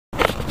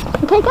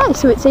Okay guys,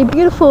 so it's a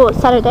beautiful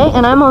Saturday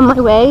and I'm on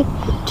my way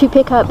to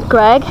pick up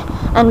Greg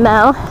and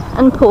Mel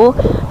and Paul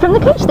from the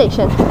coach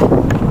station.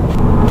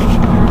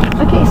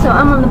 Okay, so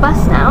I'm on the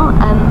bus now,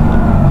 and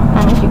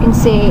as you can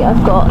see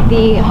I've got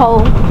the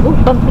whole,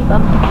 bumpy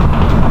bump,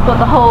 I've got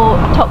the whole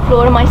top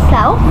floor to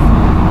myself.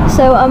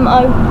 So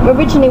I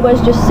originally was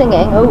just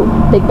singing. Oh,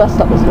 big bus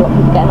stop, there's a lot of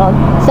people getting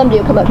on. Somebody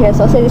will come up here,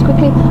 so I'll say this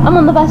quickly. I'm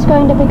on the bus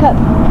going to pick up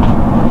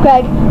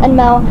Greg and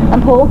Mel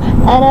and Paul,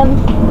 and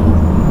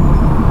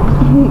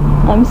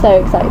I'm so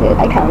excited,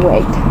 I can't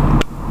wait.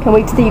 Can't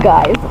wait to see you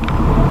guys.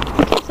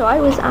 Okay, so I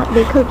was at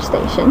the coach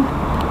station,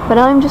 but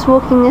I'm just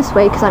walking this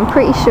way because I'm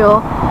pretty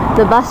sure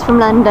the bus from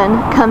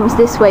London comes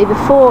this way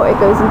before it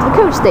goes into the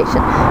coach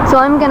station. So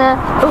I'm gonna,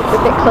 oh,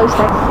 a bit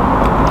closer.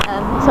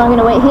 So I'm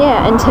gonna wait here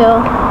until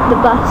the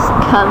bus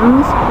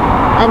comes,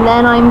 and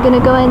then I'm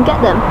gonna go and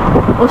get them.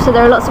 Also,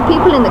 there are lots of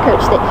people in the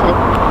coach station,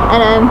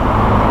 and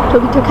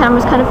talking to a camera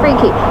is kind of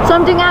freaky. So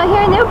I'm doing it out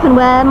here in the open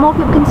where more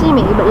people can see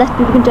me, but less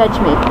people can judge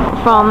me.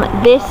 From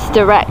this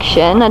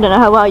direction, I don't know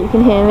how well you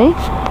can hear me.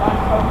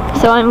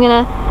 So I'm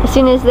gonna, as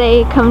soon as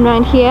they come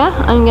around here,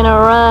 I'm gonna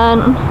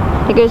run.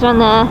 It goes around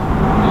there,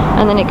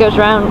 and then it goes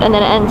around, and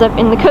then it ends up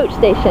in the coach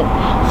station.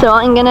 So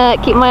I'm gonna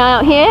keep my eye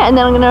out here, and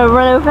then I'm gonna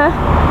run over,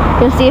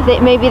 gonna see if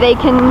maybe they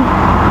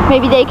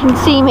can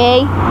see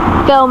me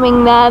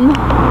filming them.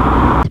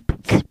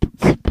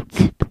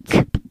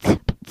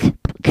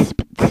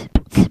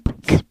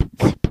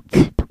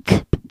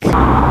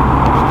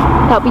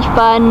 That'll be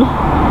fun.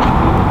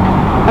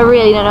 I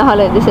really don't know how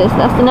late this is.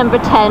 That's the number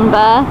 10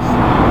 bus.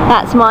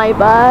 That's my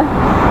bus.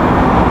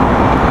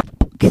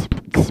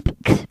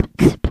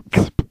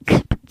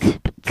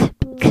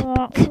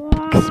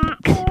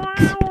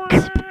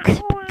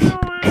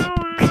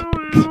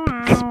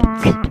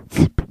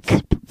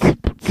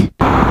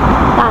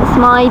 That's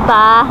my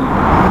bus.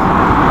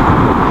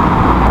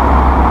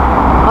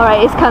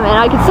 Alright, it's coming.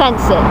 I can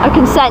sense it. I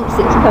can sense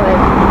it's coming.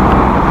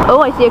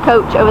 Oh, I see a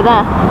coach over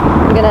there.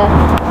 I'm gonna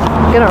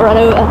run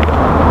over.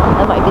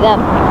 That might be them.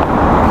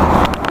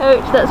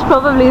 Coach, that's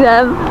probably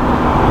them.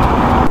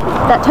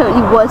 That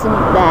totally wasn't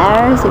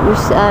theirs. It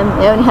was.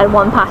 It only had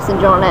one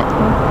passenger on it.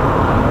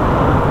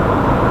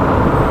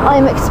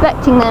 I'm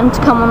expecting them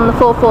to come on the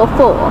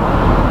 444,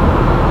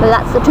 but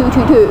that's the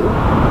 222.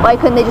 Why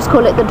couldn't they just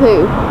call it the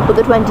 2 or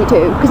the 22?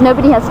 Because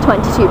nobody has a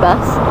 22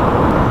 bus.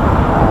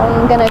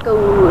 I'm gonna go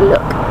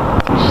look.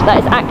 That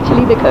is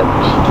actually the coach.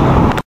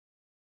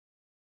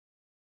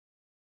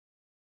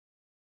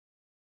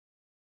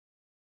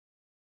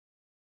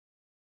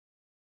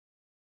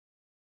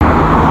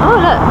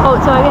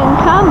 Volkswagen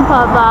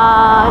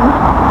campervan.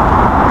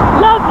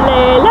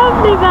 Lovely,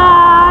 lovely van.